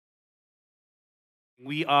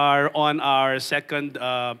We are on our second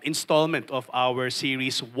installment of our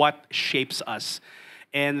series, What Shapes Us.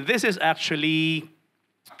 And this is actually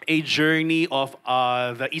a journey of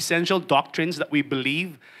the essential doctrines that we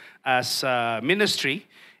believe as ministry.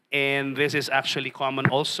 And this is actually common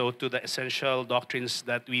also to the essential doctrines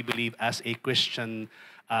that we believe as a Christian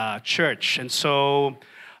church. And so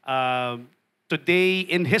today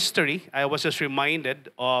in history, I was just reminded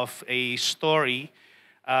of a story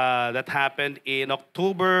that happened in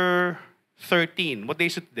October 13. What day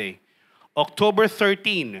is it today? October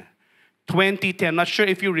 13, 2010. Not sure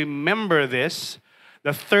if you remember this.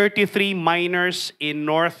 The 33 miners in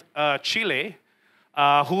North Chile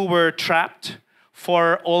who were trapped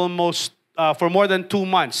for for more than 2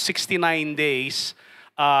 months, 69 days,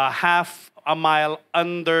 half a mile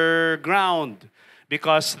underground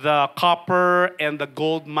because the copper and the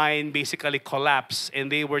gold mine basically collapsed, and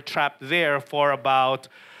they were trapped there for about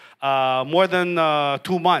more than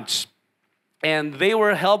 2 months. And they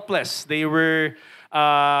were helpless. They were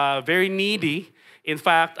very needy. In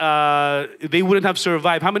fact, they wouldn't have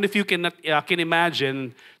survived. How many of you can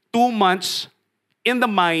imagine 2 months in the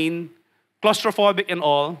mine, claustrophobic and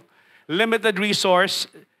all, limited resource?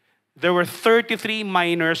 There were 33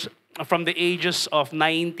 miners from the ages of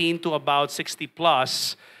 19 to about 60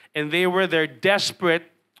 plus, and they were there desperate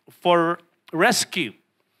for rescue.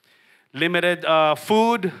 Limited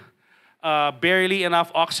food, barely enough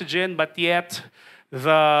oxygen, but yet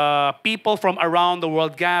the people from around the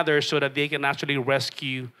world gather so that they can actually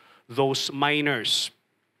rescue those miners.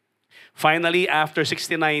 Finally, after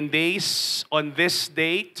 69 days, on this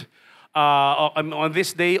date,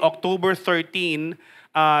 October 13,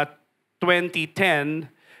 2010,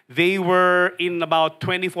 they were in about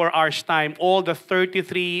 24 hours' time. All the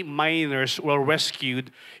 33 miners were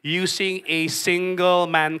rescued using a single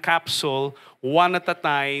man capsule, one at a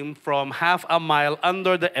time, from half a mile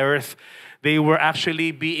under the earth. They were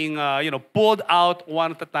actually being pulled out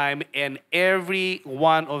one at a time, and every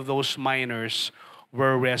one of those miners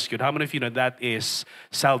were rescued. How many of you know that is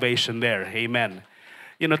salvation there? Amen.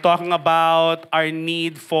 Talking about our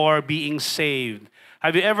need for being saved.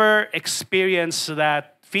 Have you ever experienced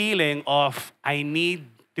that feeling of, I need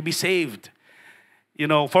to be saved?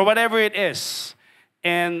 For whatever it is.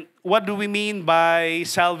 And what do we mean by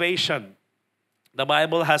salvation? The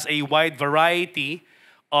Bible has a wide variety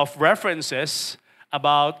of references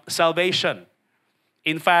about salvation.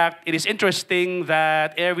 In fact, it is interesting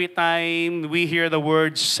that every time we hear the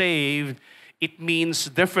word saved, it means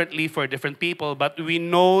differently for different people, but we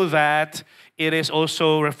know that it is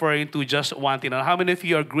also referring to just one thing. Now, how many of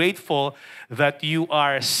you are grateful that you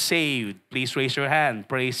are saved? Please raise your hand.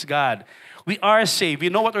 Praise God. We are saved. We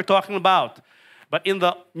know what we're talking about. But in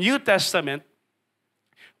the New Testament,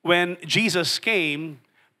 when Jesus came,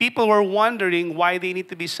 people were wondering why they need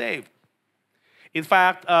to be saved. In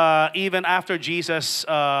fact, even after Jesus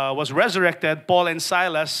was resurrected, Paul and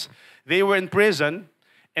Silas, they were in prison,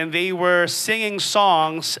 and they were singing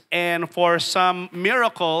songs, and for some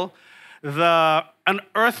miracle, an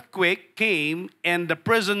earthquake came and the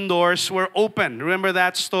prison doors were open. Remember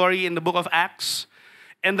that story in the book of Acts?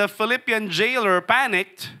 And the Philippian jailer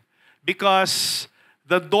panicked because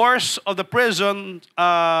the doors of the prison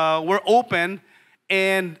were open,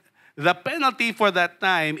 and the penalty for that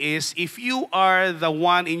time is, if you are the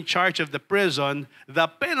one in charge of the prison, the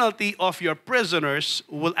penalty of your prisoners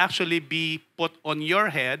will actually be put on your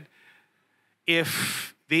head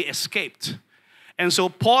if they escaped. And so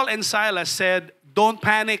Paul and Silas said, don't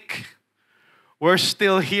panic. We're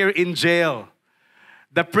still here in jail.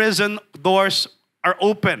 The prison doors are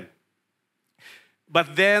open.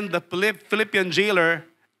 But then the Philippian jailer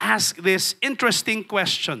asked this interesting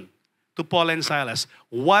question to Paul and Silas.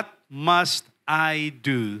 What must I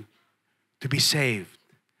do to be saved?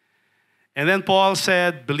 And then Paul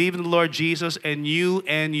said, believe in the Lord Jesus, and you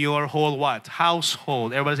and your whole what?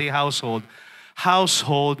 Household. Everybody say household.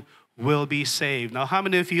 Household will be saved. Now, how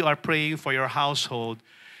many of you are praying for your household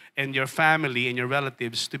and your family and your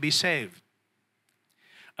relatives to be saved?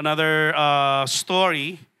 Another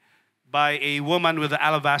story by a woman with an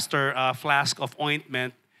alabaster flask of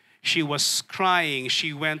ointment. She was crying.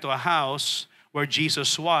 She went to a house where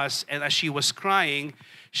Jesus was, and as she was crying,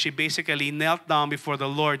 she basically knelt down before the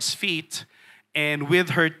Lord's feet, and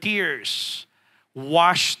with her tears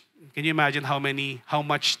washed. Can you imagine how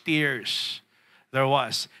much tears there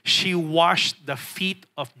was? She washed the feet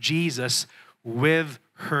of Jesus with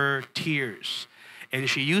her tears, and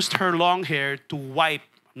she used her long hair to wipe.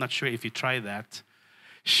 I'm not sure if you try that.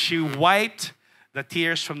 She wiped the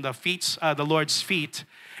tears from the Lord's feet,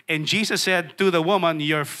 and Jesus said to the woman,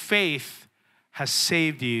 "Your faith has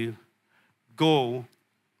saved you. go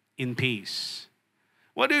in peace.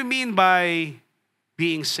 What do you mean by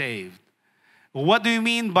being saved? What do you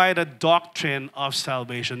mean by the doctrine of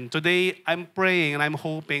salvation? Today, I'm praying and I'm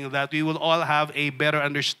hoping that we will all have a better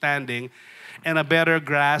understanding and a better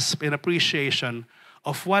grasp and appreciation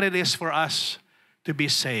of what it is for us to be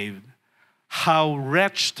saved. How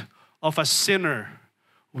wretched of a sinner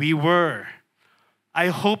we were. I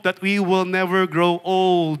hope that we will never grow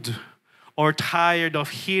old or tired of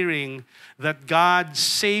hearing that God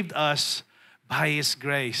saved us by His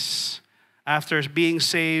grace. After being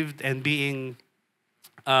saved and being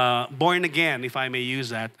born again, if I may use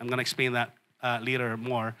that, I'm going to explain that later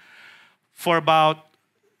more, for about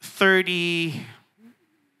 38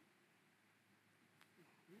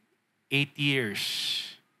 years.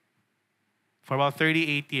 For about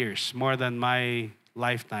 38 years, more than my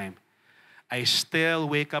lifetime, I still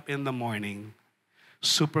wake up in the morning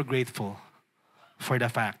super grateful for the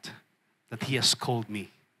fact that He has called me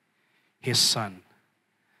His son,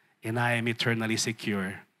 and I am eternally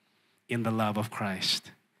secure in the love of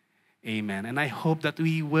Christ. Amen. And I hope that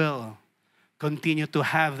we will continue to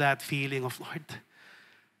have that feeling of, Lord,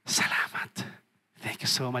 salamat. Thank you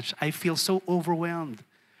so much. I feel so overwhelmed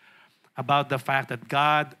about the fact that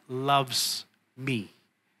God loves me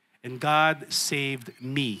and God saved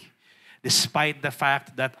me, despite the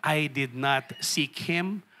fact that I did not seek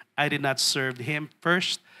Him, I did not serve Him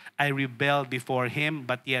first. I rebelled before Him,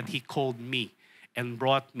 but yet He called me and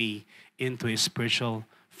brought me into His spiritual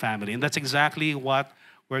family. And that's exactly what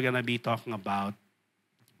we're going to be talking about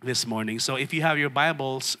this morning. So if you have your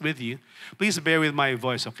Bibles with you, please bear with my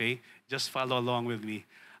voice, okay? Just follow along with me.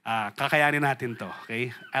 Kakayanin natin to,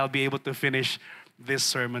 okay? I'll be able to finish this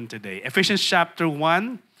sermon today. Ephesians chapter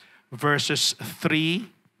 1, verses 3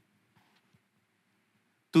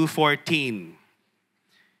 to 14.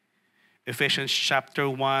 Ephesians chapter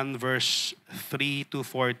 1, verse 3 to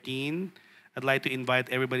 14. I'd like to invite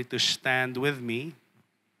everybody to stand with me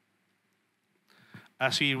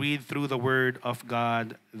as we read through the Word of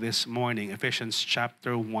God this morning. Ephesians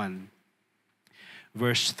chapter 1,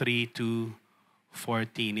 verse 3 to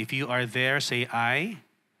 14. If you are there, say aye.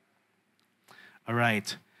 All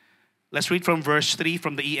right. Let's read from verse 3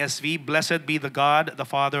 from the ESV. Blessed be the God, the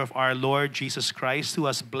Father of our Lord Jesus Christ, who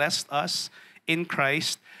has blessed us in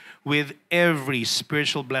Christ with every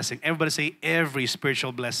spiritual blessing. Everybody say every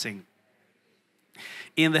spiritual blessing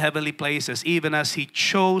in the heavenly places, even as He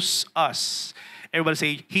chose us. Everybody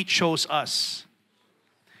say, He chose us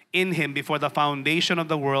in Him before the foundation of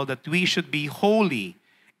the world, that we should be holy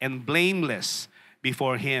and blameless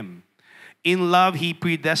before Him. In love, He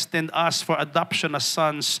predestined us for adoption as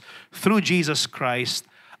sons through Jesus Christ,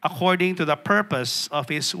 according to the purpose of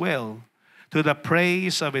His will, to the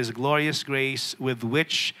praise of His glorious grace with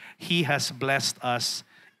which He has blessed us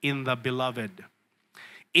in the Beloved.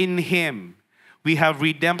 In Him we have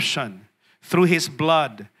redemption through His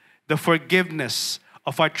blood, the forgiveness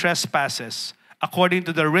of our trespasses, according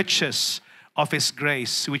to the riches of His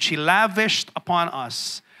grace, which He lavished upon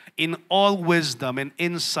us in all wisdom and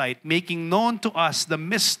insight, making known to us the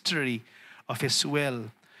mystery of His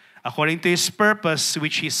will, according to His purpose,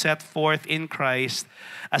 which He set forth in Christ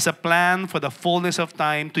as a plan for the fullness of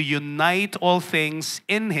time, to unite all things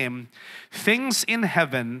in Him, things in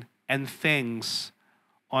heaven and things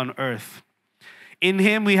on earth. In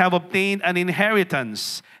Him we have obtained an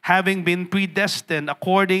inheritance, having been predestined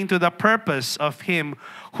according to the purpose of Him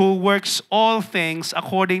who works all things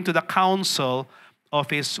according to the counsel of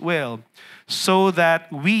His will, so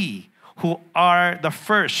that we who are the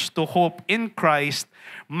first to hope in Christ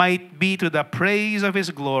might be to the praise of His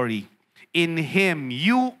glory. In Him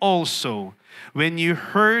you also, when you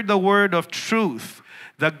heard the word of truth,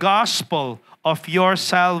 the gospel of your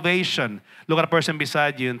salvation. Look at the person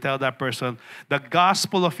beside you and tell that person, the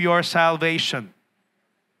gospel of your salvation.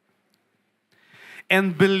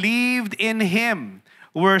 And believed in Him,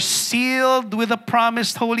 were sealed with the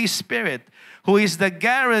promised Holy Spirit, who is the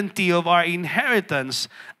guarantee of our inheritance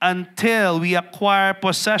until we acquire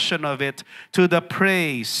possession of it, to the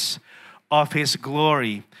praise of His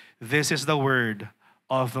glory. This is the word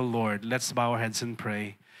of the Lord. Let's bow our heads and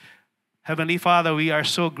pray. Heavenly Father, we are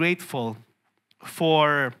so grateful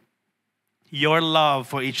for your love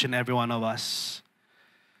for each and every one of us.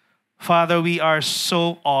 Father, we are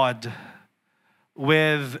so awed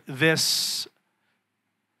with this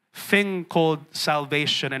thing called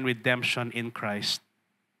salvation and redemption in Christ.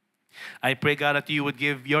 I pray, God, that you would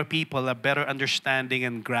give your people a better understanding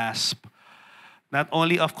and grasp, not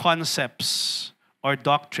only of concepts or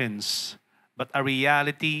doctrines, but a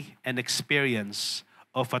reality and experience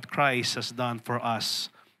of what Christ has done for us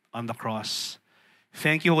on the cross.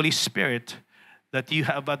 Thank you, Holy Spirit, that you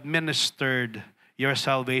have administered your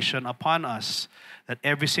salvation upon us, that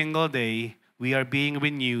every single day we are being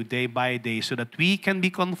renewed day by day so that we can be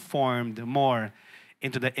conformed more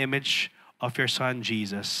into the image of your Son,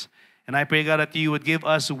 Jesus. And I pray, God, that you would give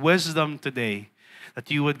us wisdom today,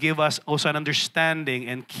 that you would give us also an understanding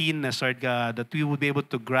and keenness, Lord God, that we would be able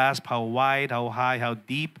to grasp how wide, how high, how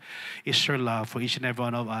deep is your love for each and every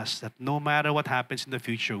one of us, that no matter what happens in the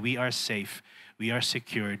future, we are safe, we are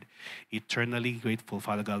secured, eternally grateful,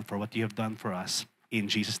 Father God, for what you have done for us. In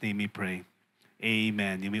Jesus' name we pray.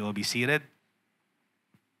 Amen. You may all be seated.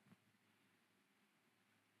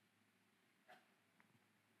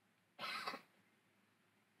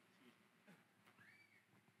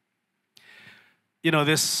 You know,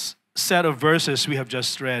 this set of verses we have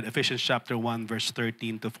just read, Ephesians chapter 1, verse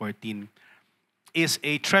 13 to 14, is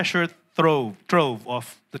a treasure trove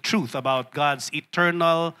of the truth about God's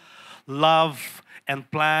eternal love and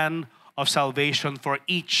plan of salvation for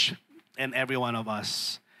each and every one of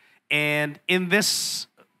us. And in this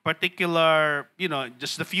particular,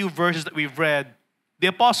 just the few verses that we've read, the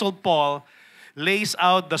Apostle Paul lays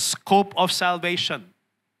out the scope of salvation.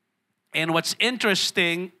 And what's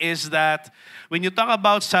interesting is that when you talk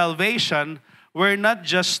about salvation, we're not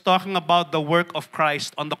just talking about the work of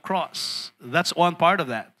Christ on the cross. That's one part of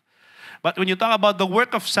that. But when you talk about the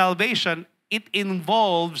work of salvation, it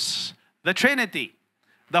involves the Trinity,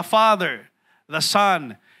 the Father, the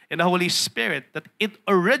Son, and the Holy Spirit, that it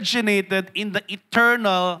originated in the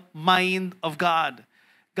eternal mind of God.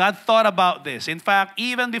 God thought about this. In fact,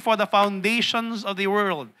 even before the foundations of the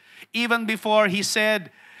world, even before He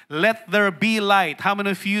said, "Let there be light." How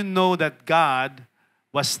many of you know that God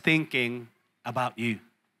was thinking about you?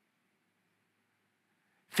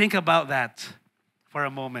 Think about that for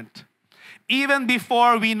a moment. Even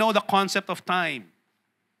before we know the concept of time.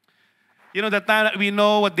 You know, the time that we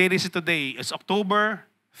know what date is it today? It's October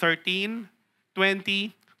 13,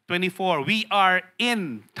 2024. We are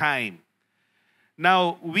in time.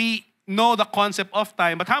 Now, we know the concept of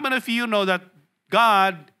time, but how many of you know that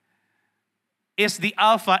God is the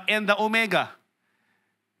Alpha and the Omega?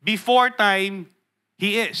 Before time,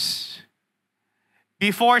 He is.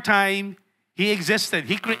 Before time, He existed.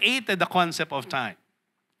 He created the concept of time.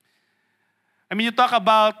 I mean, you talk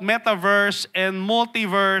about metaverse and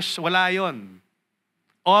multiverse, wala yun.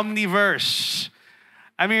 Omniverse.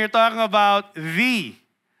 I mean, you're talking about the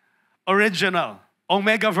original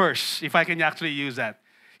Omegaverse, if I can actually use that.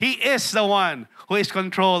 He is the one who is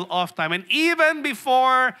control of time. And even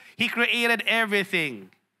before He created everything,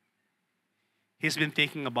 He's been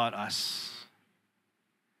thinking about us.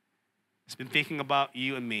 He's been thinking about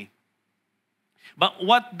you and me. But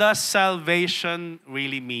what does salvation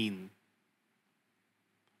really mean?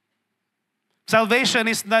 Salvation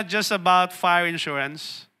is not just about fire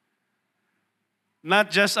insurance, not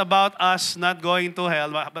just about us not going to hell,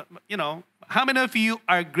 but how many of you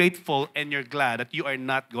are grateful and you're glad that you are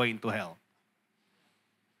not going to hell?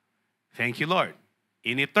 Thank you, Lord.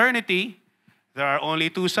 In eternity, there are only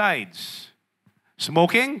two sides: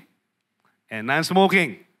 smoking and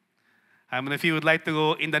non-smoking. How many of you would like to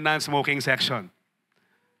go in the non-smoking section?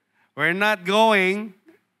 We're not going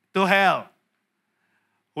to hell.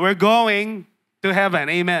 We're going to heaven.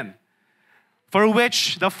 Amen. For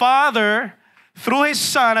which the Father, through His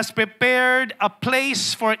Son, has prepared a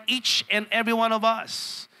place for each and every one of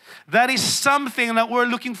us. That is something that we're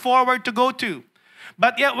looking forward to go to.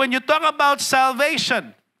 But yet, when you talk about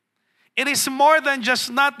salvation, it is more than just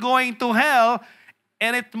not going to hell,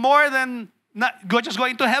 and it's more than not just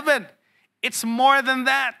going to heaven. It's more than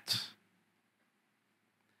that.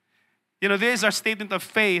 This is our statement of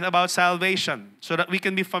faith about salvation, so that we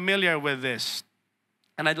can be familiar with this.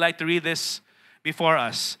 And I'd like to read this before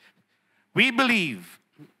us. We believe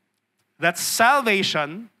that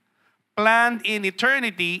salvation, planned in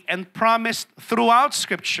eternity and promised throughout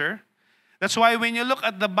Scripture. That's why when you look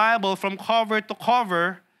at the Bible from cover to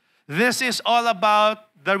cover, this is all about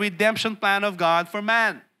the redemption plan of God for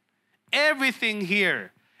man. Everything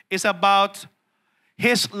here is about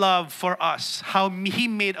His love for us, how He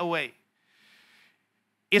made a way.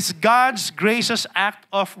 It's God's gracious act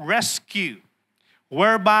of rescue,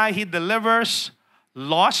 whereby He delivers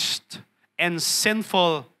lost and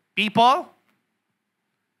sinful people.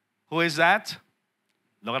 Who is that?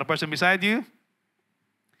 Look at the person beside you.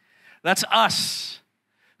 That's us.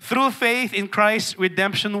 Through faith in Christ's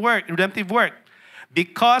redemptive work.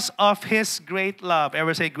 Because of His great love.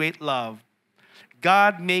 Ever say great love?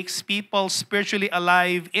 God makes people spiritually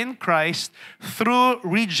alive in Christ through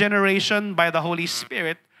regeneration by the Holy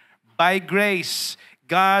Spirit. By grace,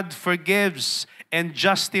 God forgives and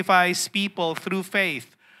justifies people through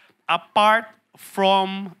faith, apart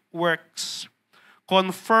from works,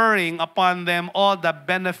 conferring upon them all the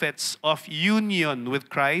benefits of union with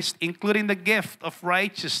Christ, including the gift of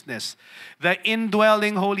righteousness, the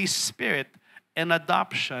indwelling Holy Spirit, and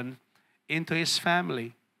adoption into His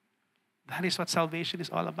family. That is what salvation is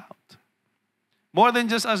all about. More than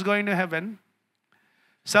just us going to heaven,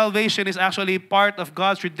 salvation is actually part of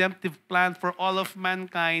God's redemptive plan for all of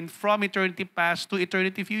mankind from eternity past to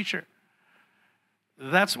eternity future.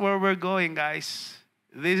 That's where we're going, guys.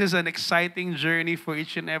 This is an exciting journey for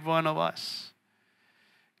each and every one of us.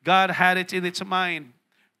 God had it in its mind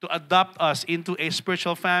to adopt us into a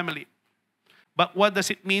spiritual family. But what does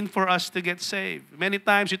it mean for us to get saved? Many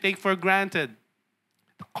times you take for granted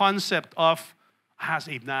the concept of,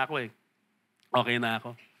 saved na ako eh. Okay na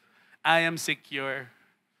ako. I am secure.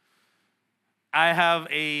 I have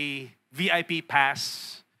a VIP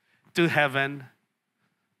pass to heaven.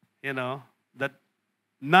 You know, that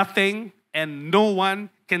nothing and no one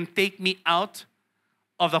can take me out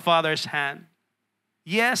of the Father's hand.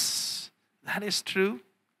 Yes, that is true.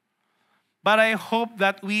 But I hope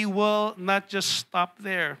that we will not just stop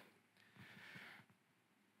there.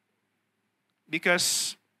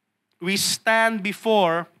 Because we stand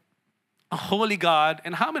before a holy God.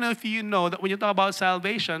 And how many of you know that when you talk about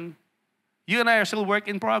salvation, you and I are still work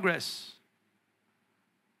in progress?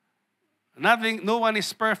 No one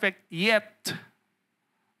is perfect yet.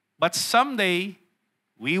 But someday,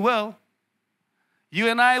 we will. You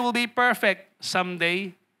and I will be perfect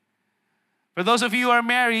someday. For those of you who are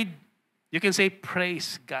married, you can say,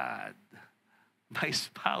 praise God. My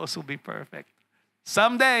spouse will be perfect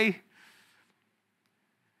someday.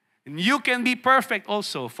 And you can be perfect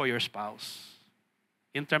also for your spouse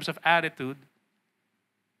in terms of attitude.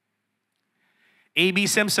 A.B.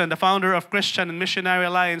 Simpson, the founder of Christian and Missionary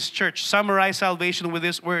Alliance Church, summarized salvation with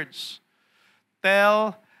these words: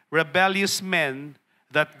 tell rebellious men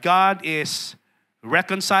that God is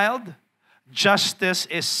reconciled, justice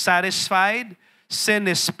is satisfied, sin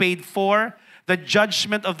is paid for, the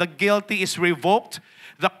judgment of the guilty is revoked,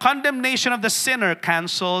 the condemnation of the sinner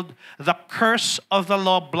canceled, the curse of the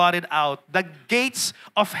law blotted out, the gates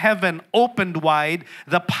of heaven opened wide,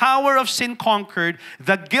 the power of sin conquered,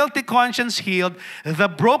 the guilty conscience healed, the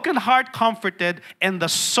broken heart comforted, and the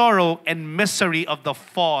sorrow and misery of the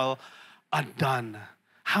fall undone.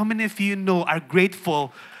 How many of you know are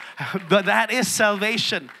grateful that that is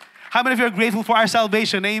salvation? How many of you are grateful for our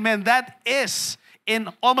salvation? Amen. That is, in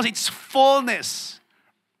almost its fullness,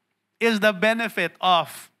 is the benefit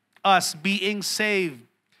of us being saved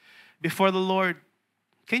before the Lord.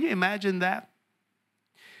 Can you imagine that?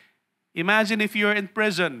 Imagine if you're in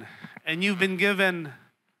prison and you've been given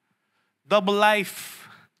double life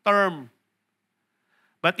term,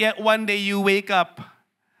 but yet one day you wake up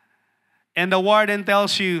and the warden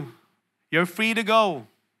tells you, you're free to go.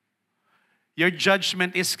 Your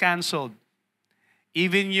judgment is canceled.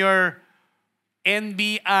 Even your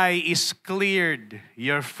NBI is cleared.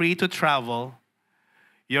 You're free to travel.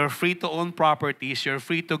 You're free to own properties. You're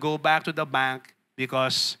free to go back to the bank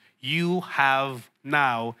because you have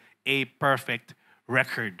now a perfect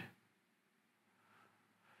record.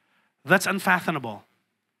 That's unfathomable.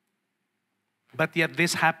 But yet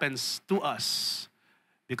this happens to us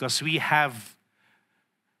because we have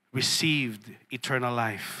received eternal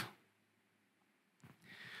life.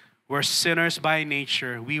 We're sinners by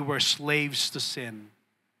nature. We were slaves to sin.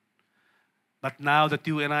 But now that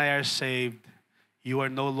you and I are saved, you are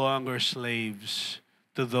no longer slaves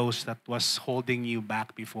to those that was holding you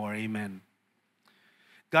back before. Amen.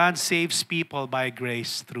 God saves people by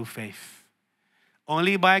grace through faith.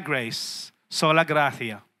 Only by grace, sola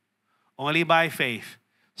gratia. Only by faith,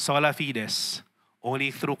 sola fides.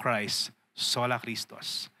 Only through Christ, sola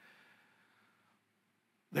Christos.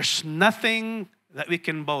 There's nothing that we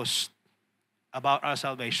can boast about our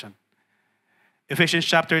salvation. Ephesians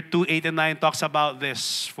chapter 2, 8 and 9 talks about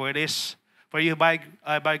this. For you by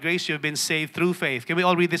grace you have been saved through faith. Can we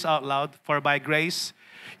all read this out loud? For by grace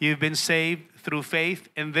you've been saved through faith,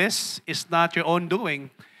 and this is not your own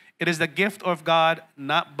doing. It is the gift of God,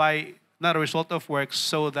 not a result of works,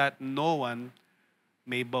 so that no one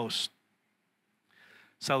may boast.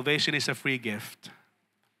 Salvation is a free gift.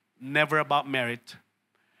 Never about merit.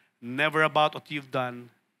 Never about what you've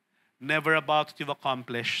done. Never about what you've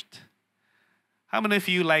accomplished. How many of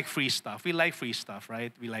you like free stuff? We like free stuff,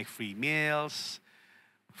 right? We like free meals.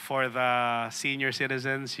 For the senior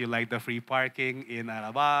citizens, you like the free parking in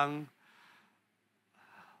Alabang.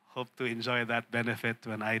 Hope to enjoy that benefit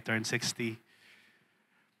when I turn 60.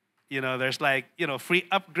 There's free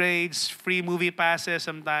upgrades, free movie passes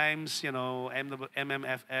sometimes,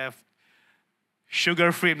 MMFF,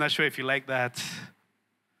 Sugar-free, I'm not sure if you like that.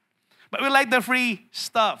 But we like the free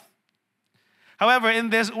stuff. However, in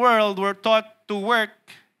this world, we're taught to work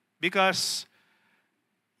because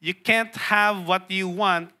you can't have what you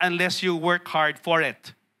want unless you work hard for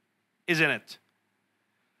it, isn't it?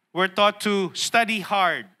 We're taught to study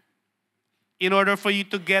hard in order for you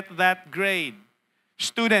to get that grade.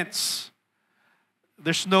 Students,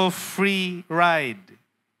 there's no free ride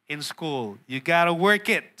in school. You gotta work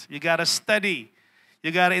it. You gotta study.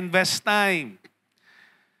 You gotta invest time.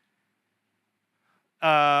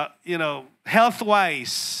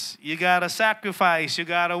 Health-wise, you gotta sacrifice. You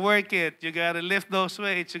gotta work it. You gotta lift those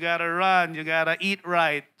weights. You gotta run. You gotta eat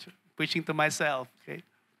right. Preaching to myself, okay?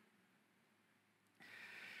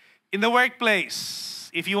 In the workplace,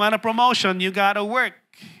 if you want a promotion, you gotta work.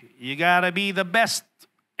 You gotta be the best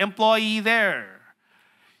employee there.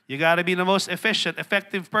 You gotta be the most efficient,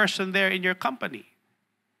 effective person there in your company.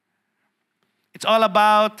 It's all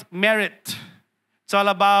about merit. It's all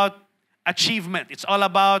about achievement. It's all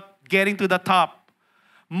about getting to the top.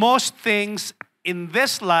 Most things in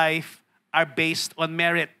this life are based on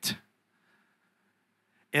merit.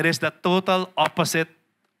 It is the total opposite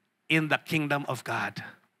in the kingdom of God.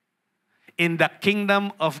 In the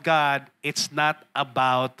kingdom of God, it's not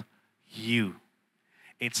about you.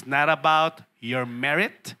 It's not about your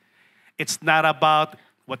merit. It's not about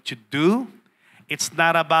what you do. It's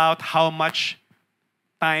not about how much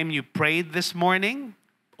time you prayed this morning,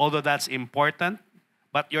 although that's important.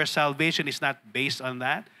 But your salvation is not based on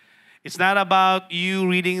that. It's not about you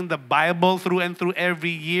reading the Bible through and through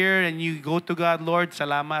every year and you go to God, Lord,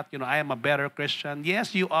 salamat, I am a better Christian.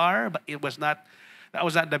 Yes, you are, but that was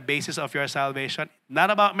not the basis of your salvation.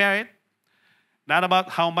 Not about merit. Not about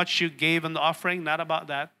how much you gave in the offering. Not about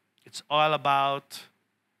that. It's all about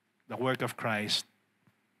the work of Christ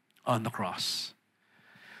on the cross.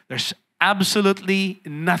 There's absolutely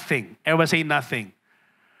nothing. Everyone say nothing.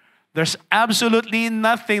 There's absolutely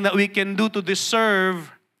nothing that we can do to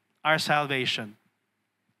deserve our salvation.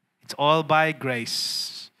 It's all by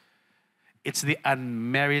grace. It's the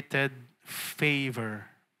unmerited favor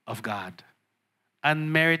of God.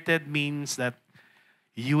 Unmerited means that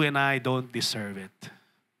you and I don't deserve it.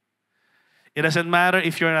 It doesn't matter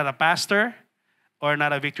if you're not a pastor or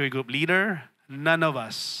not a victory group leader. None of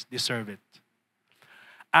us deserve it.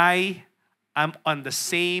 I am on the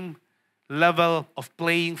same level of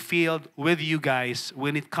playing field with you guys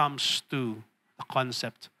when it comes to a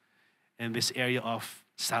concept in this area of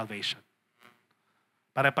salvation.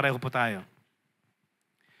 Pare-pareho po tayo.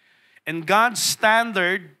 And God's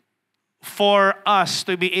standard for us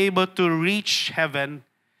to be able to reach heaven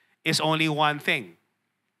is only one thing: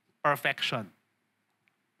 perfection.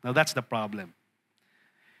 Now that's the problem.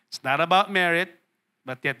 It's not about merit,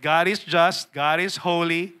 but yet God is just, God is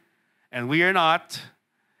holy, and we are not.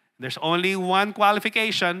 There's only one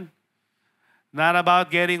qualification, not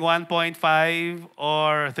about getting 1.5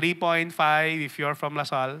 or 3.5 if you're from La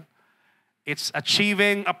Salle. It's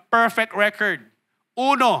achieving a perfect record.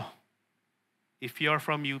 Uno, if you're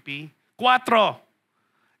from UP. Cuatro,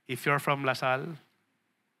 if you're from La Salle.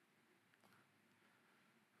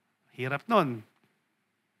 Hirap nun.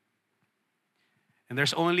 And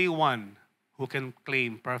there's only one who can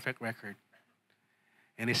claim perfect record.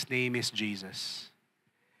 And his name is Jesus.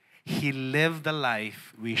 He lived the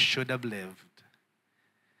life we should have lived.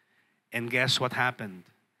 And guess what happened?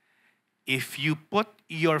 If you put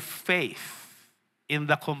your faith in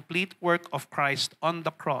the complete work of Christ on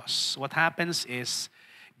the cross, what happens is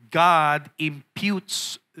God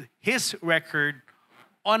imputes His record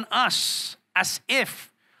on us as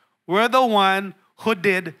if we're the one who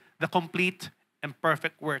did the complete and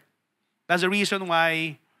perfect work. That's the reason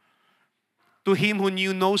why to Him who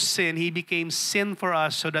knew no sin, He became sin for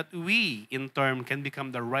us so that we, in turn, can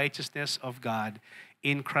become the righteousness of God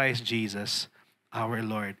in Christ Jesus, our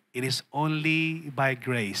Lord. It is only by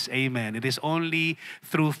grace. Amen. It is only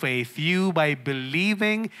through faith. You, by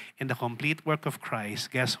believing in the complete work of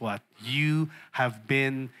Christ, guess what? You have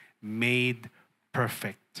been made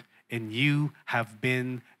perfect. And you have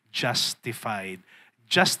been justified.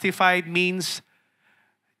 Justified means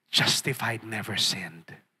justified, never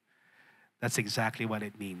sinned. That's exactly what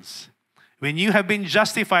it means. When you have been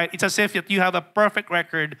justified, it's as if you have a perfect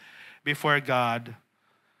record before God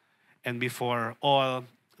and before all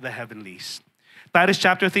the heavenlies. Titus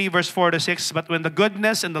chapter 3, verse 4 to 6. But when the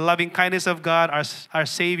goodness and the loving kindness of God, our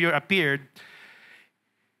Savior, appeared,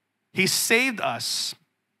 He saved us,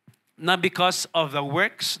 not because of the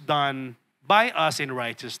works done by us in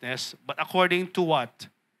righteousness, but according to what?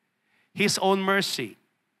 His own mercy,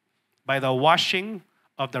 by the washing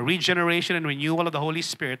of the regeneration and renewal of the Holy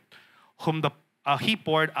Spirit, whom the He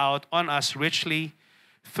poured out on us richly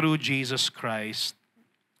through Jesus Christ,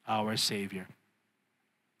 our Savior.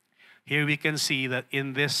 Here we can see that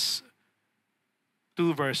in this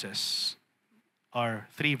 2 verses, or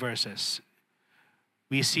 3 verses,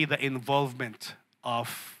 we see the involvement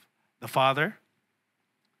of the Father,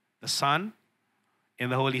 the Son,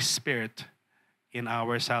 and the Holy Spirit in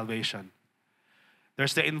our salvation.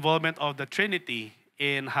 There's the involvement of the Trinity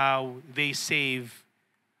in how they save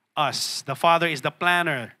us. The Father is the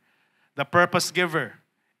planner, the purpose giver,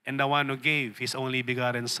 and the one who gave His only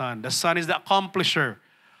begotten Son. The Son is the accomplisher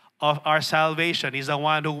of our salvation. He's the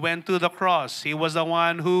one who went to the cross. He was the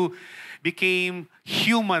one who became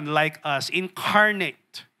human like us,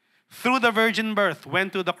 incarnate, through the virgin birth,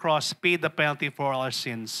 went to the cross, paid the penalty for our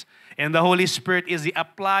sins. And the Holy Spirit is the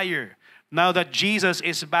applier. Now that Jesus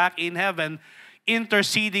is back in heaven,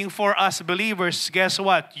 interceding for us believers, guess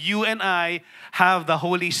what? You and I have the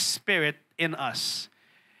Holy Spirit in us.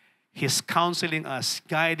 He's counseling us,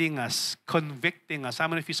 guiding us, convicting us. How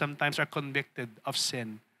many of you sometimes are convicted of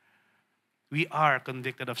sin? We are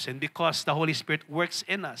convicted of sin because the Holy Spirit works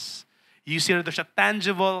in us. You see that there's a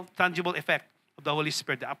tangible effect of the Holy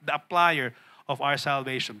Spirit, the applier of our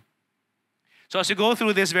salvation. So as you go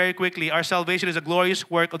through this very quickly, our salvation is a glorious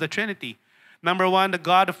work of the Trinity. Number one,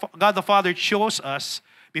 God the Father chose us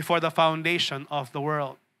before the foundation of the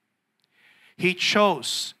world. He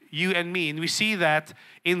chose you and me. And we see that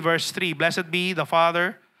in verse 3. Blessed be the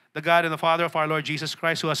Father, the God and the Father of our Lord Jesus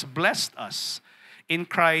Christ, who has blessed us in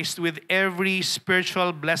Christ with every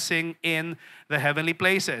spiritual blessing in the heavenly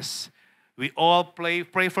places. We all pray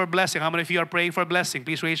for blessing. How many of you are praying for blessing?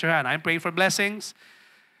 Please raise your hand. I'm praying for blessings.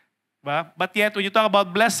 But yet, when you talk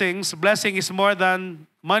about blessings, blessing is more than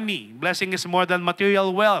money. Blessing is more than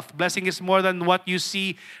material wealth. Blessing is more than what you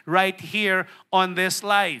see right here on this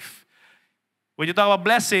life. When you talk about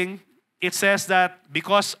blessing, it says that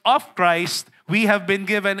because of Christ, we have been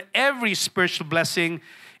given every spiritual blessing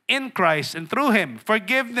in Christ and through Him.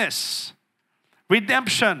 Forgiveness,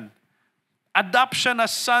 redemption, adoption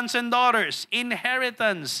as sons and daughters,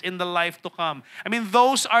 inheritance in the life to come. I mean,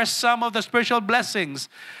 those are some of the spiritual blessings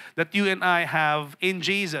that you and I have in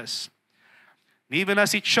Jesus. Even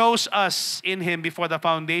as He chose us in Him before the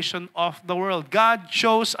foundation of the world. God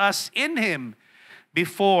chose us in Him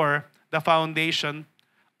before the foundation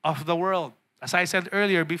of the world. As I said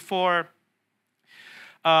earlier, before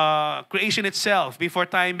creation itself, before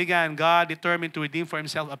time began, God determined to redeem for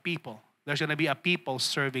Himself a people. There's going to be a people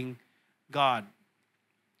serving God.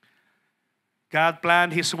 God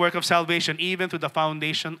planned His work of salvation even to the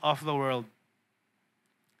foundation of the world.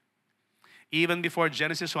 Even before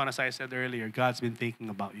Genesis 1, as I said earlier, God's been thinking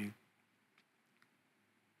about you.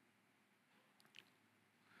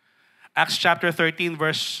 Acts chapter 13,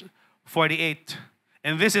 verse 48.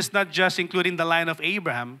 And this is not just including the line of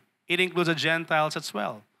Abraham. It includes the Gentiles as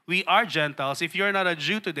well. We are Gentiles. If you're not a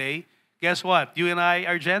Jew today, guess what? You and I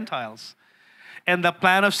are Gentiles. And the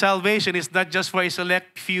plan of salvation is not just for a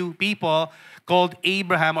select few people called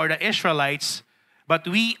Abraham or the Israelites, but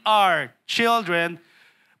we are children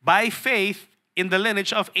by faith in the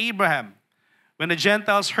lineage of Abraham. When the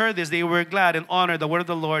Gentiles heard this, they were glad and honored the word of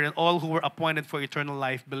the Lord, and all who were appointed for eternal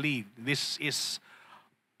life believed. This is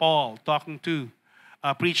Paul talking to,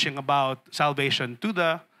 preaching about salvation to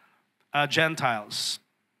the Gentiles.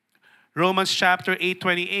 Romans chapter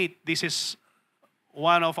 8:28. This is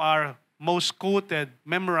one of our most quoted,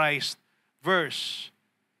 memorized verse.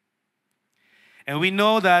 And we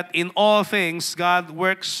know that in all things, God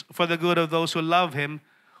works for the good of those who love Him,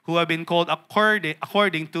 who have been called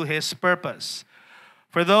according to His purpose.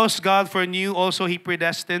 For those God foreknew, also He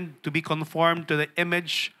predestined to be conformed to the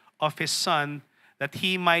image of His Son, that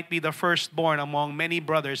He might be the firstborn among many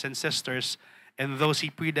brothers and sisters. And those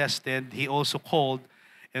He predestined, He also called.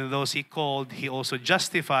 And those He called, He also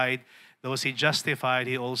justified. Those He justified,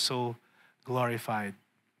 He also glorified.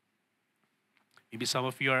 Maybe some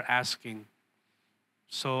of you are asking,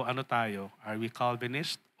 so ano tayo? Are we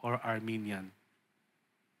Calvinist or Arminian?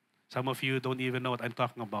 Some of you don't even know what I'm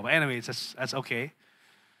talking about. But anyways, that's okay.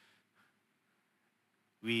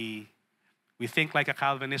 We think like a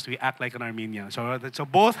Calvinist, we act like an Arminian. So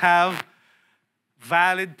both have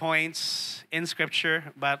valid points in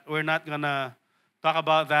Scripture, but we're not going to talk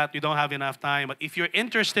about that. We don't have enough time. But if you're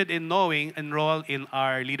interested in knowing, enroll in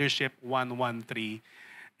our Leadership 113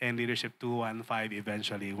 and Leadership 215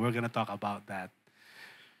 eventually. We're going to talk about that.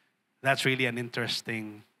 That's really an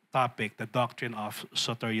interesting topic, the doctrine of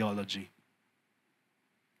soteriology.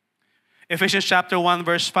 Ephesians chapter 1,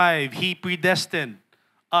 verse 5, He predestined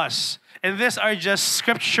us. And these are just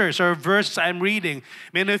scriptures or verses I'm reading.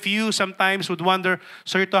 Many of you sometimes would wonder,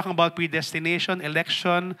 so you're talking about predestination,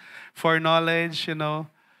 election, foreknowledge,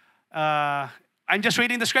 I'm just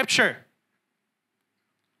reading the scripture.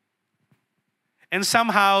 And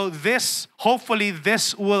somehow hopefully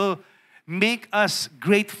this will make us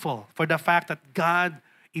grateful for the fact that God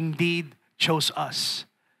indeed chose us.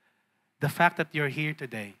 The fact that you're here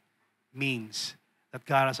today means that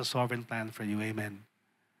God has a sovereign plan for you. Amen.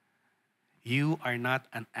 You are not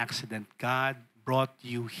an accident. God brought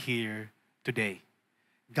you here today.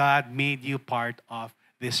 God made you part of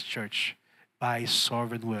this church by His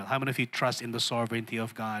sovereign will. How many of you trust in the sovereignty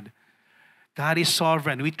of God? God is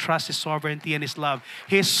sovereign. We trust His sovereignty and His love.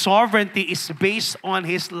 His sovereignty is based on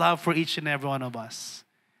His love for each and every one of us.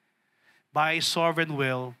 By His sovereign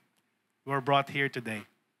will, we're brought here today.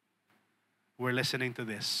 We're listening to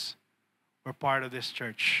this. We're part of this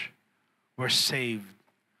church. We're saved.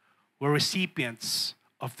 We're recipients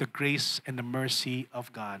of the grace and the mercy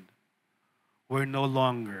of God. We're no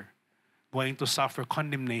longer going to suffer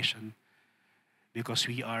condemnation because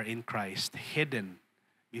we are in Christ, hidden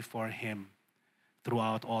before Him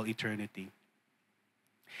throughout all eternity.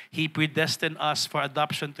 He predestined us for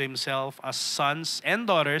adoption to Himself as sons and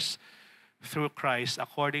daughters through Christ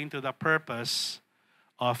according to the purpose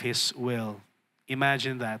of His will.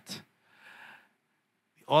 Imagine that.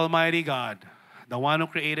 The Almighty God, the one who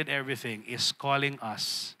created everything, is calling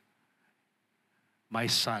us, my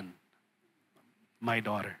son, my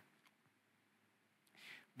daughter.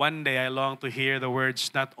 One day I long to hear the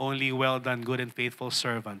words, not only well done, good and faithful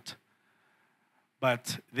servant,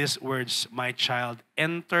 but these words, my child,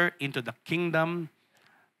 enter into the kingdom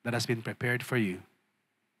that has been prepared for you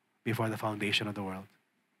before the foundation of the world.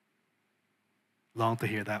 Long to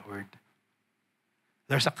hear that word.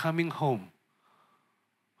 There's a coming home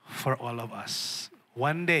for all of us.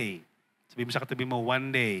 One day, sabi mo sa katabi mo,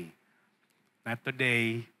 one day, not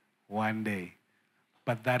today, one day.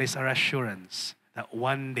 But that is our assurance that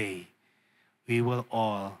one day we will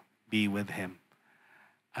all be with Him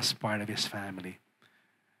as part of His family.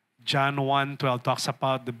 John 1:12 talks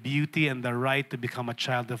about the beauty and the right to become a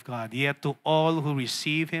child of God. Yet to all who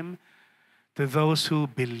receive Him, to those who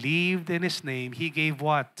believed in His name, He gave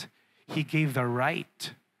what? He gave the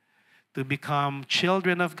right to become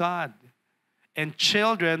children of God. And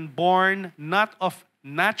children born not of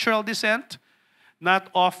natural descent,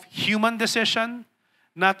 not of human decision,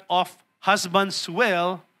 not of husband's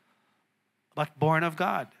will, but born of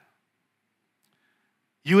God.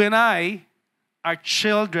 You and I are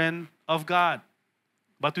children of God.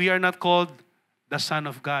 But we are not called the Son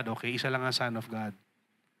of God. Okay, isa lang ang Son of God.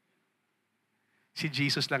 Si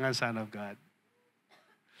Jesus lang ang Son of God.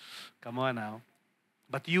 Come on now.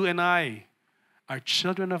 But you and I are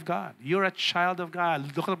children of God. You're a child of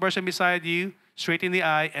God. Look at the person beside you, straight in the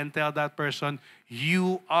eye, and tell that person,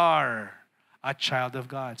 you are a child of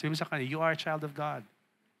God. Sabi mo sa kanya, you are a child of God.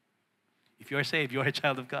 If you are saved, you are a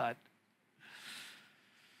child of God.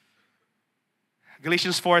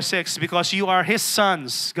 Galatians 4:6, because you are His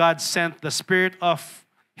sons, God sent the Spirit of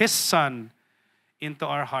His Son into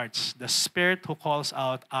our hearts. The Spirit who calls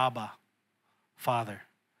out, Abba, Father.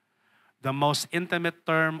 The most intimate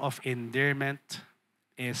term of endearment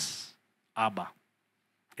is Abba.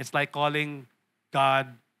 It's like calling God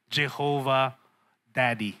Jehovah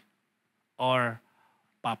Daddy or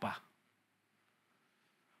Papa.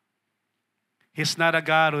 He's not a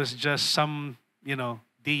God who's just some,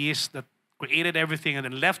 deist that created everything and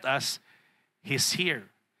then left us. He's here.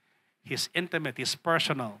 He's intimate. He's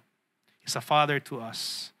personal. He's a father to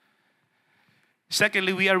us.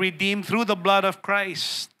 Secondly, we are redeemed through the blood of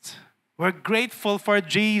Christ. We're grateful for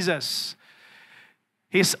Jesus.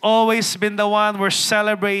 He's always been the one we're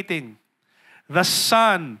celebrating. The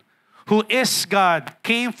Son, who is God,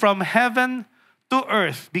 came from heaven to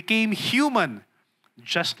earth, became human,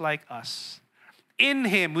 just like us. In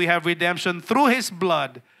Him, we have redemption through His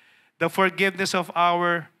blood, the forgiveness of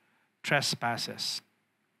our trespasses.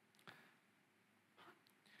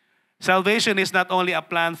 Salvation is not only a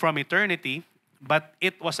plan from eternity, but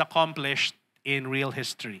it was accomplished in real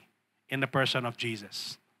history, in the person of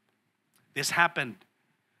Jesus. This happened.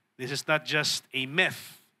 This is not just a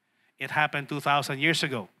myth. It happened 2,000 years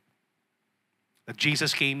ago. That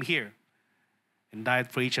Jesus came here and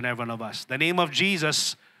died for each and every one of us. The name of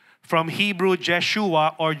Jesus from Hebrew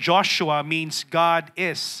Jeshua or Joshua means God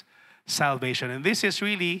is salvation. And this is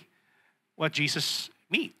really what Jesus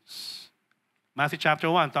means. Matthew chapter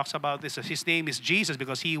 1 talks about this. His name is Jesus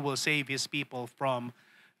because He will save His people from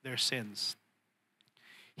their sins.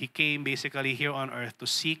 He came basically here on earth to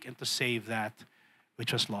seek and to save that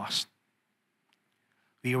which was lost.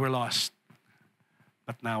 We were lost,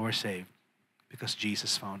 but now we're saved because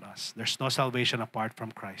Jesus found us. There's no salvation apart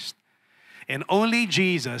from Christ. And only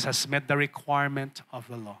Jesus has met the requirement of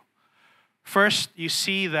the law. First, you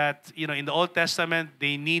see that, in the Old Testament,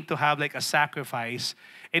 they need to have like a sacrifice.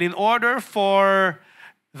 And in order for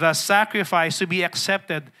the sacrifice to be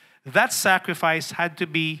accepted, that sacrifice had to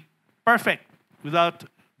be perfect, without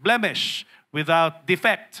blemish, without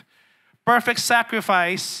defect. Perfect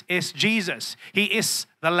sacrifice is Jesus. He is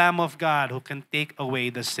the Lamb of God who can take away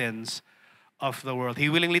the sins of the world. He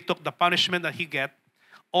willingly took the punishment that he get.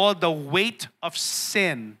 All the weight of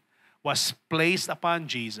sin was placed upon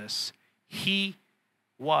Jesus. He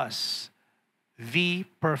was the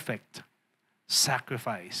perfect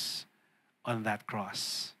sacrifice on that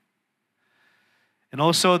cross. And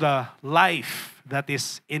also the life that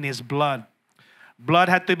is in his blood. Blood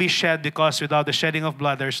had to be shed because without the shedding of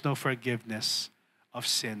blood, there's no forgiveness of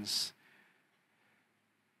sins.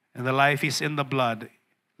 And the life is in the blood.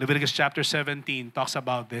 Leviticus chapter 17 talks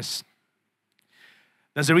about this.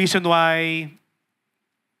 That's the reason why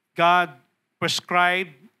God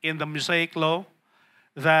prescribed in the Mosaic law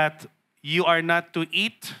that you are not to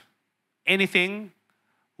eat anything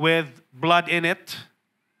with blood in it.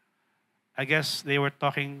 I guess they were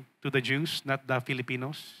talking to the Jews, not the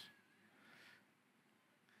Filipinos.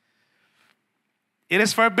 It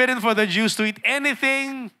is forbidden for the Jews to eat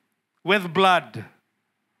anything with blood.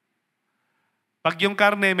 Pag yung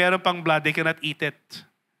karne meron pang blood, they cannot eat it.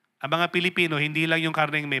 Ang mga Pilipino, hindi lang yung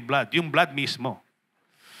karne may blood, yung blood mismo.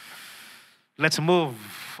 Let's move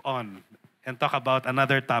on and talk about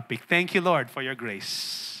another topic. Thank you, Lord, for your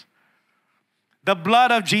grace. The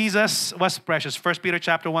blood of Jesus was precious. 1 Peter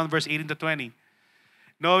chapter 1, verse 18 to 20.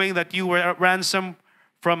 Knowing that you were ransomed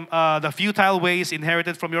from the futile ways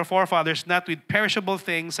inherited from your forefathers, not with perishable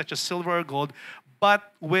things such as silver or gold,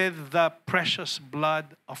 but with the precious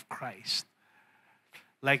blood of Christ,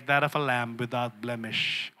 like that of a lamb without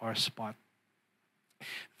blemish or spot.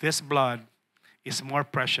 This blood is more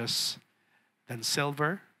precious than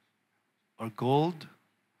silver or gold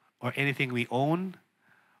or anything we own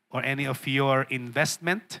or any of your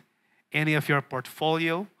investment, any of your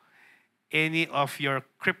portfolio, any of your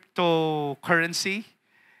cryptocurrency,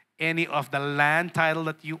 any of the land title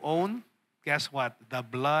that you own. Guess what? The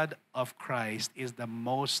blood of Christ is the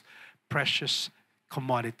most precious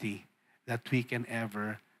commodity that we can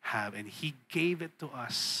ever have. And He gave it to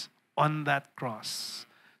us on that cross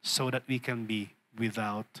so that we can be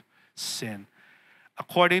without sin.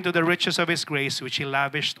 According to the riches of His grace, which He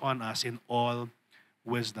lavished on us in all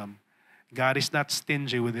wisdom. God is not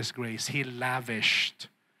stingy with His grace. He lavished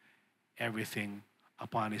everything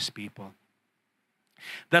upon His people.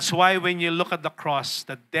 That's why when you look at the cross,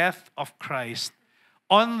 the death of Christ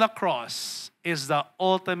on the cross is the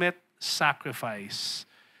ultimate sacrifice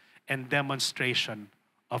and demonstration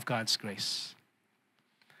of God's grace.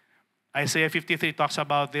 Isaiah 53 talks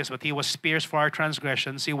about this, but He was pierced for our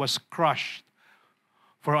transgressions. He was crushed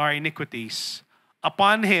for our iniquities.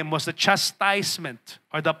 Upon Him was the chastisement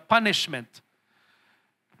or the punishment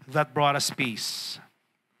that brought us peace.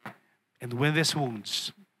 And with His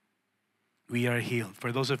wounds, we are healed.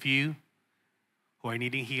 For those of you who are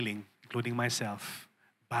needing healing, including myself,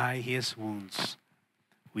 by His wounds,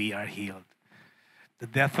 we are healed. The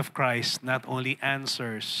death of Christ not only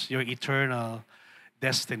answers your eternal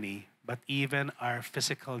destiny, but even our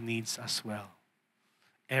physical needs as well.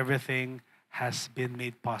 Everything has been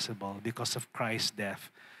made possible because of Christ's death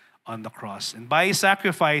on the cross. And by His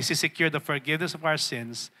sacrifice, He secured the forgiveness of our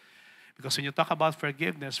sins. Because when you talk about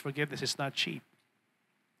forgiveness, forgiveness is not cheap.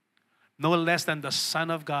 No less than the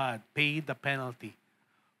Son of God paid the penalty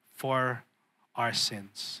for our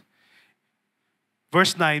sins.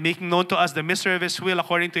 Verse 9, making known to us the mystery of His will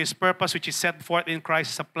according to His purpose, which is set forth in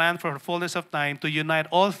Christ as a plan for the fullness of time, to unite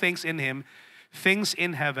all things in Him, things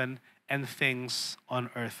in heaven and things on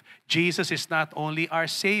earth. Jesus is not only our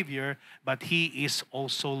Savior, but He is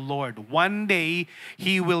also Lord. One day,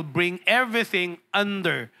 He will bring everything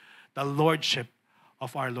under the Lordship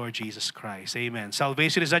of our Lord Jesus Christ. Amen.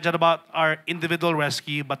 Salvation is not just about our individual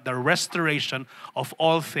rescue, but the restoration of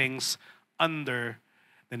all things under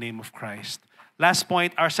the name of Christ. Last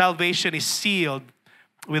point, our salvation is sealed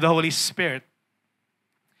with the Holy Spirit.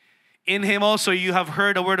 In Him also you have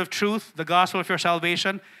heard the word of truth, the gospel of your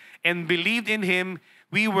salvation, and believed in Him.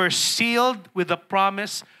 We were sealed with the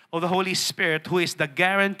promise of the Holy Spirit, who is the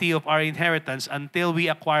guarantee of our inheritance until we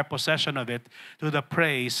acquire possession of it to the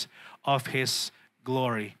praise of His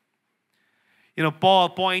glory. You know, Paul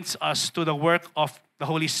points us to the work of the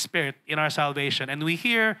Holy Spirit in our salvation. And we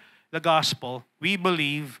hear the gospel. We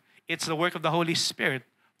believe it's the work of the Holy Spirit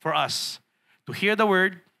for us to hear the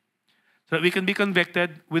word, so that we can be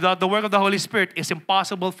convicted. Without the work of the Holy Spirit, it's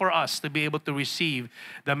impossible for us to be able to receive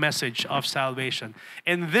the message of salvation.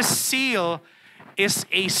 And this seal is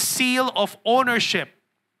a seal of ownership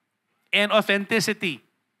and authenticity.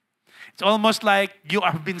 It's almost like you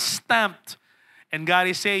have been stamped, and God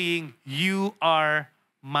is saying, you are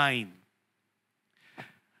mine.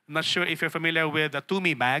 I'm not sure if you're familiar with the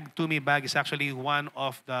Tumi bag. Tumi bag is actually one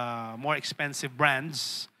of the more expensive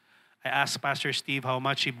brands. I asked Pastor Steve how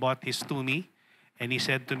much he bought his Tumi, and he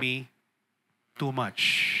said to me, too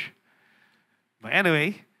much. But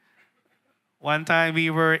anyway, one time we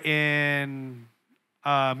were in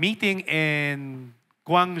a meeting in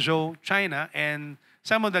Guangzhou, China, and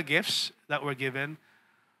some of the gifts that were given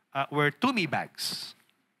were Tumi bags.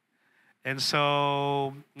 And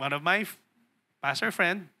so one of my pastor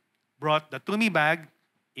friend brought the Tumi bag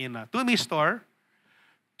in a Tumi store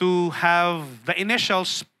to have the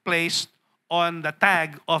initials placed on the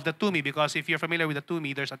tag of the Tumi, because if you're familiar with the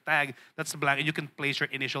Tumi, there's a tag that's blank and you can place your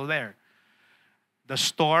initial there. The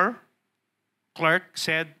store clerk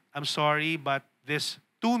said, I'm sorry, but this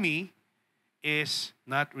Tumi is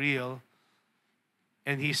not real.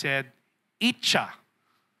 And he said, Itcha.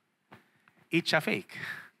 Itcha fake.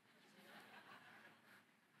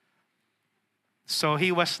 So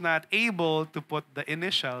he was not able to put the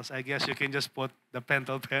initials. I guess you can just put the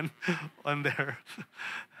pentel pen on there.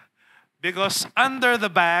 Because under the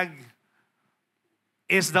bag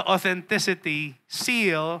is the authenticity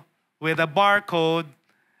seal with a barcode.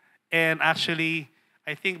 And actually,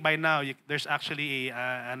 I think by now there's actually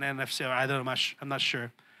an NFC, or I don't know, I'm not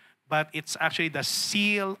sure. But it's actually the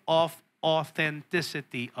seal of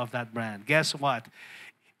authenticity of that brand. Guess what?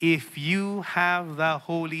 If you have the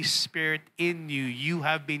Holy Spirit in you, you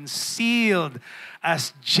have been sealed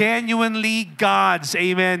as genuinely God's.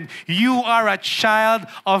 Amen. You are a child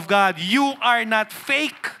of God. You are not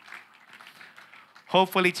fake.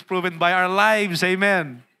 Hopefully it's proven by our lives.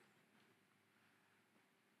 Amen.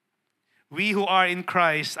 We who are in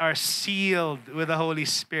Christ are sealed with the Holy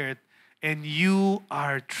Spirit, and you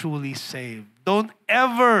are truly saved. Don't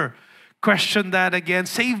ever question that again.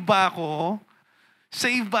 Saved ba ako?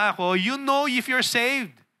 Saved ba ako? You know if you're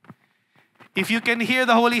saved. If you can hear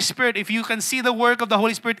the Holy Spirit, if you can see the work of the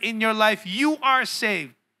Holy Spirit in your life, you are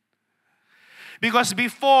saved. Because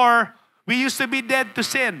before, we used to be dead to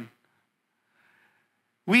sin.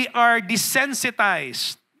 We are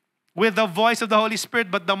desensitized with the voice of the Holy Spirit.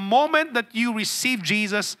 But the moment that you receive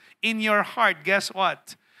Jesus in your heart, guess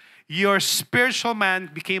what? Your spiritual man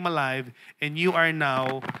became alive, and you are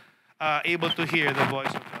now able to hear the voice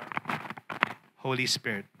of the Holy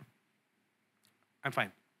Spirit. I'm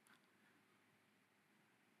fine.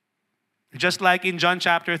 Just like in John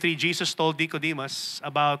chapter 3, Jesus told Nicodemus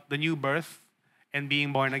about the new birth and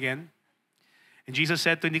being born again. And Jesus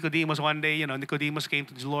said to Nicodemus one day, Nicodemus came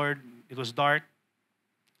to the Lord. It was dark,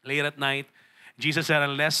 late at night. Jesus said,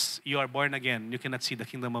 unless you are born again, you cannot see the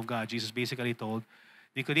kingdom of God. Jesus basically told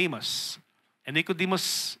Nicodemus. And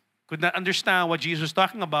Nicodemus could not understand what Jesus was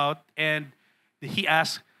talking about. And he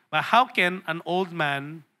asked, but how can an old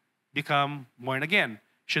man become born again?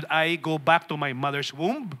 Should I go back to my mother's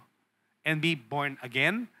womb and be born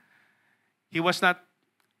again? He was not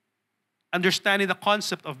understanding the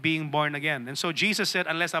concept of being born again. And so Jesus said,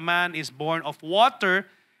 unless a man is born of water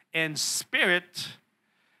and spirit,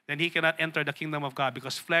 then he cannot enter the kingdom of God,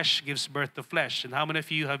 because flesh gives birth to flesh. And how many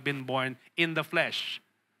of you have been born in the flesh?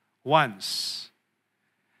 Once.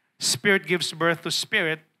 Spirit gives birth to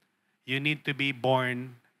spirit. You need to be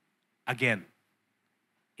born again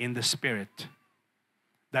in the Spirit.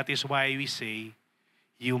 That is why we say,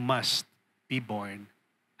 you must be born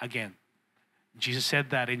again. Jesus said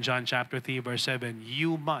that in John chapter 3, verse 7.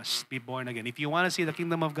 You must be born again. If you want to see the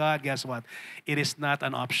kingdom of God, guess what? It is not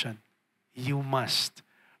an option. You must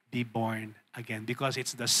be born again, because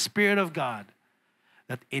it's the Spirit of God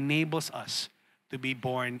that enables us to be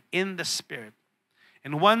born in the Spirit.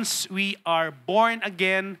 And once we are born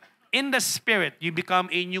again in the Spirit, you become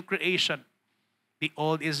a new creation. The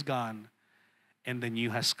old is gone and the new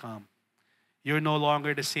has come. You're no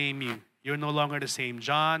longer the same you. You're no longer the same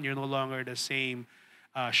John. You're no longer the same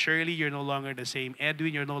Shirley. You're no longer the same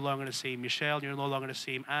Edwin. You're no longer the same Michelle. You're no longer the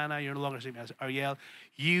same Anna. You're no longer the same as Ariel.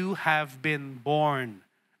 You have been born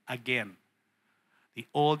again. The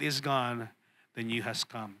old is gone, the new has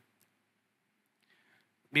come.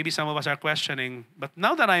 Maybe some of us are questioning, but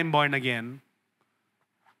now that I'm born again,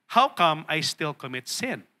 how come I still commit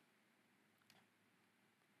sin?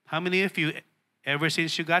 How many of you, ever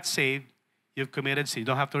since you got saved, you've committed sin? You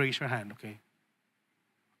don't have to raise your hand, okay?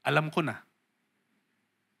 Alam ko na.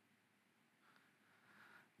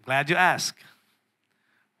 Glad you asked.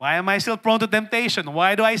 Why am I still prone to temptation?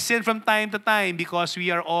 Why do I sin from time to time? Because we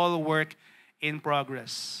are all work in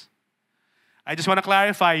progress. I just want to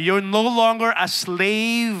clarify, you're no longer a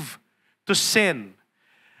slave to sin.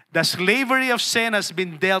 The slavery of sin has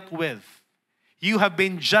been dealt with. You have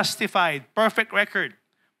been justified, perfect record,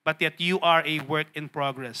 but yet you are a work in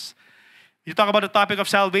progress. You talk about the topic of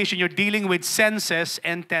salvation, you're dealing with senses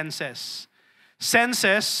and tenses.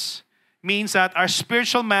 Senses means that our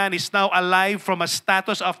spiritual man is now alive from a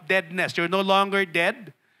status of deadness. You're no longer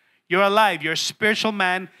dead, you're alive. Your spiritual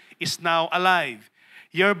man is now alive.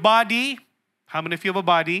 Your body, how many of you have a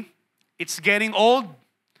body? It's getting old,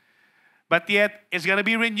 but yet it's going to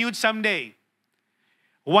be renewed someday.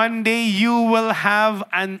 One day you will have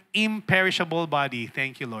an imperishable body.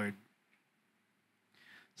 Thank you, Lord.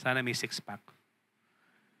 Sana may six-pack.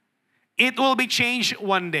 It will be changed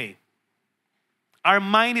one day. Our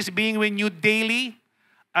mind is being renewed daily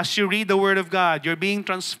as you read the Word of God. You're being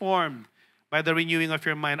transformed by the renewing of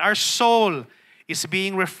your mind. Our soul is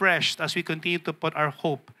being refreshed as we continue to put our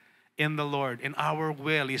hope in the Lord. And our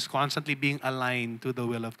will is constantly being aligned to the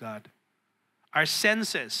will of God. Our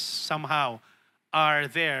senses somehow are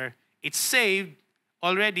there. It's saved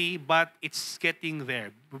already, but it's getting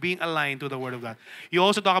there. We're being aligned to the Word of God. You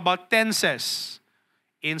also talk about tenses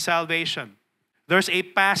in salvation. There's a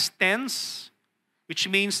past tense, which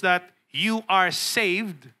means that you are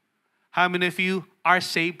saved. How many of you are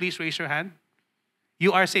saved? Please raise your hand.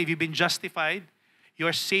 You are saved. You've been justified.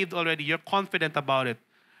 You're saved already. You're confident about it.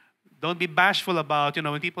 Don't be bashful about,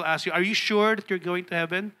 when people ask you, are you sure that you're going to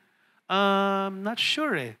heaven? Not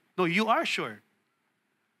sure. No, you are sure.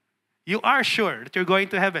 You are sure that you're going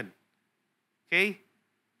to heaven. Okay?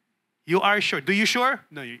 You are sure. Do you sure?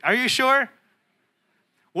 No. Are you sure?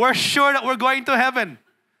 We're sure that we're going to heaven.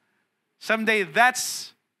 Someday,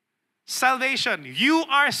 that's salvation. You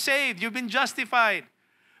are saved. You've been justified.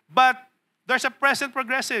 But there's a present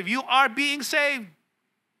progressive. You are being saved.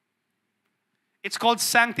 It's called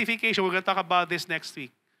sanctification. We're going to talk about this next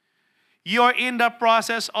week. You're in the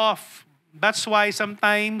process of. That's why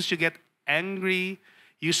sometimes you get angry.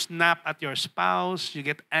 You snap at your spouse. You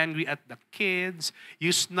get angry at the kids.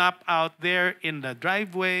 You snap out there in the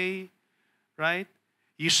driveway. Right?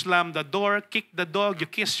 You slam the door, kick the dog, you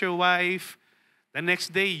kiss your wife. The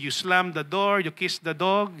next day, you slam the door, you kiss the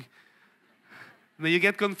dog. Then you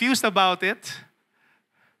get confused about it.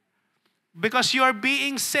 Because you are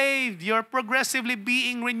being saved. You're progressively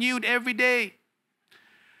being renewed every day.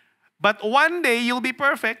 But one day, you'll be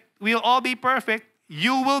perfect. We'll all be perfect.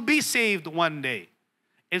 You will be saved one day.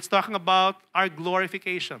 It's talking about our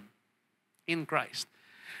glorification in Christ.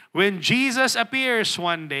 When Jesus appears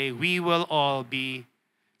one day, we will all be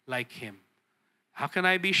like Him. How can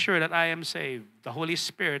I be sure that I am saved? The Holy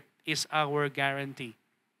Spirit is our guarantee.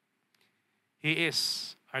 He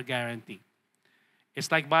is our guarantee.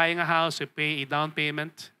 It's like buying a house, you pay a down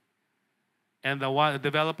payment, and the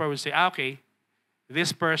developer will say, okay,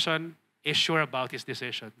 this person is sure about his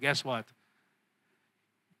decision. Guess what?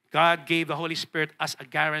 God gave the Holy Spirit as a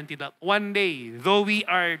guarantee that one day, though we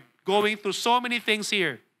are going through so many things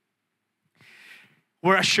here,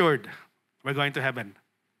 we're assured we're going to heaven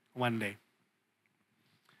one day.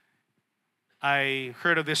 I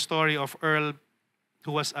heard of this story of Earl,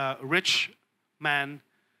 who was a rich man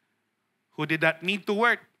who did not need to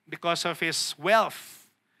work because of his wealth.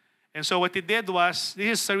 And so what he did was,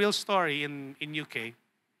 this is a real story in UK.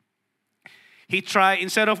 He tried,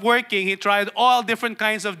 instead of working, he tried all different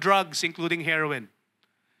kinds of drugs, including heroin.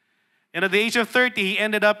 And at the age of 30, he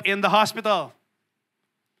ended up in the hospital.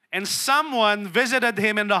 And someone visited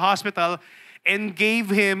him in the hospital and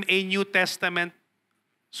gave him a New Testament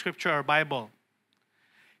scripture or Bible.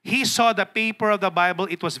 He saw the paper of the Bible,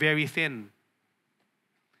 it was very thin.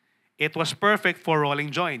 It was perfect for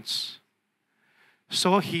rolling joints.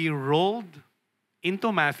 So he rolled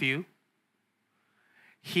into Matthew.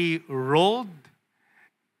 He rolled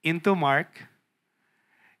into Mark.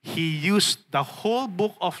 He used the whole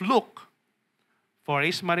book of Luke for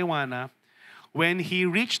his marijuana. When he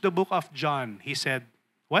reached the book of John, he said,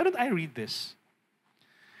 why don't I read this?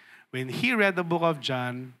 When he read the book of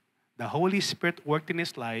John, the Holy Spirit worked in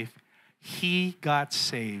his life. He got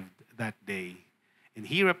saved that day. And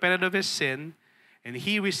he repented of his sin. And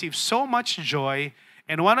he received so much joy.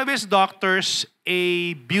 And one of his doctors,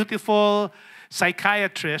 a beautiful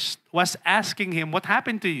psychiatrist, was asking him, what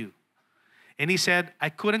happened to you? And he said, I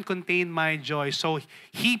couldn't contain my joy. So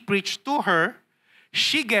he preached to her.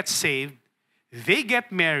 She gets saved. They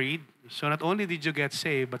get married. So not only did you get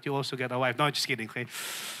saved, but you also get a wife. No, just kidding. Okay?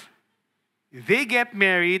 They get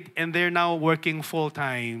married and they're now working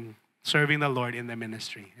full-time serving the Lord in the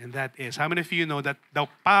ministry. And that is, how many of you know that the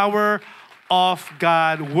power of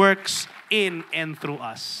God works in and through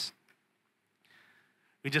us?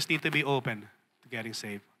 We just need to be open to getting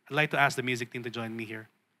saved. I'd like to ask the music team to join me here.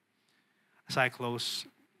 As I close,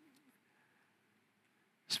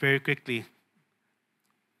 just very quickly,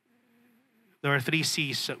 there are 3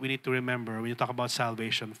 C's that we need to remember when you talk about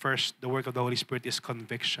salvation. First, the work of the Holy Spirit is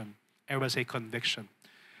conviction. Everybody say conviction.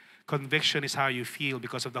 Conviction is how you feel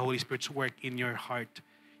because of the Holy Spirit's work in your heart.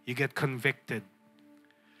 You get convicted.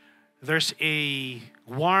 There's a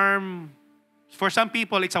warm, for some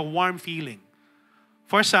people, it's a warm feeling.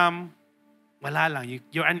 For some, wala lang.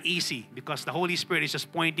 You're uneasy because the Holy Spirit is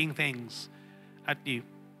just pointing things at you.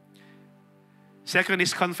 Second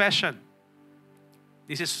is confession.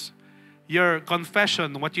 This is your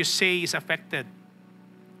confession. What you say is affected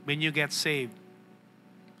when you get saved.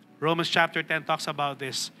 Romans chapter 10 talks about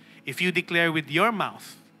this. If you declare with your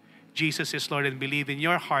mouth Jesus is Lord and believe in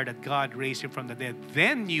your heart that God raised him from the dead,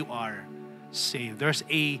 then you are saved. There's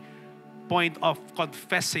a point of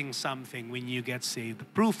confessing something when you get saved. The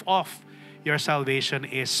proof of your salvation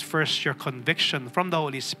is first your conviction from the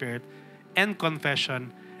Holy Spirit and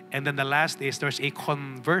confession. And then the last is there's a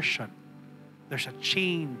conversion. There's a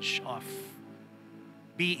change of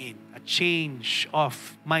being, a change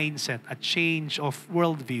of mindset, a change of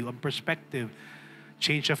worldview and perspective,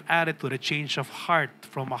 change of attitude, a change of heart,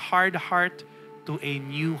 from a hard heart to a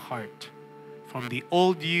new heart, from the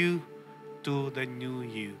old you to the new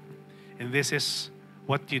you. And this is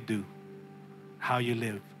what you do, how you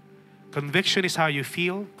live. Conviction is how you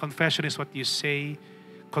feel. Confession is what you say.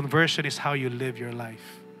 Conversion is how you live your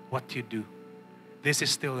life, what you do. This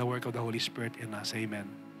is still the work of the Holy Spirit in us. Amen.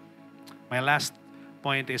 My last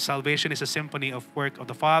point is salvation is a symphony of work of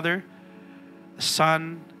the Father, the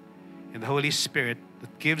Son, and the Holy Spirit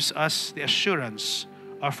that gives us the assurance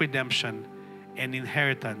of redemption and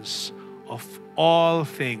inheritance of all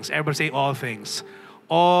things. Everybody say all things.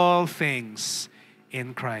 All things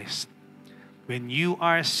in Christ. When you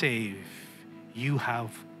are saved, you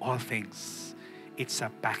have all things. It's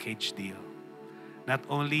a package deal. Not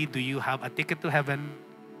only do you have a ticket to heaven,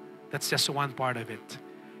 that's just one part of it.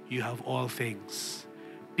 You have all things.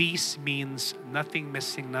 Peace means nothing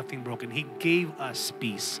missing, nothing broken. He gave us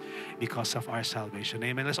peace because of our salvation.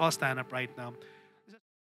 Amen. Let's all stand up right now.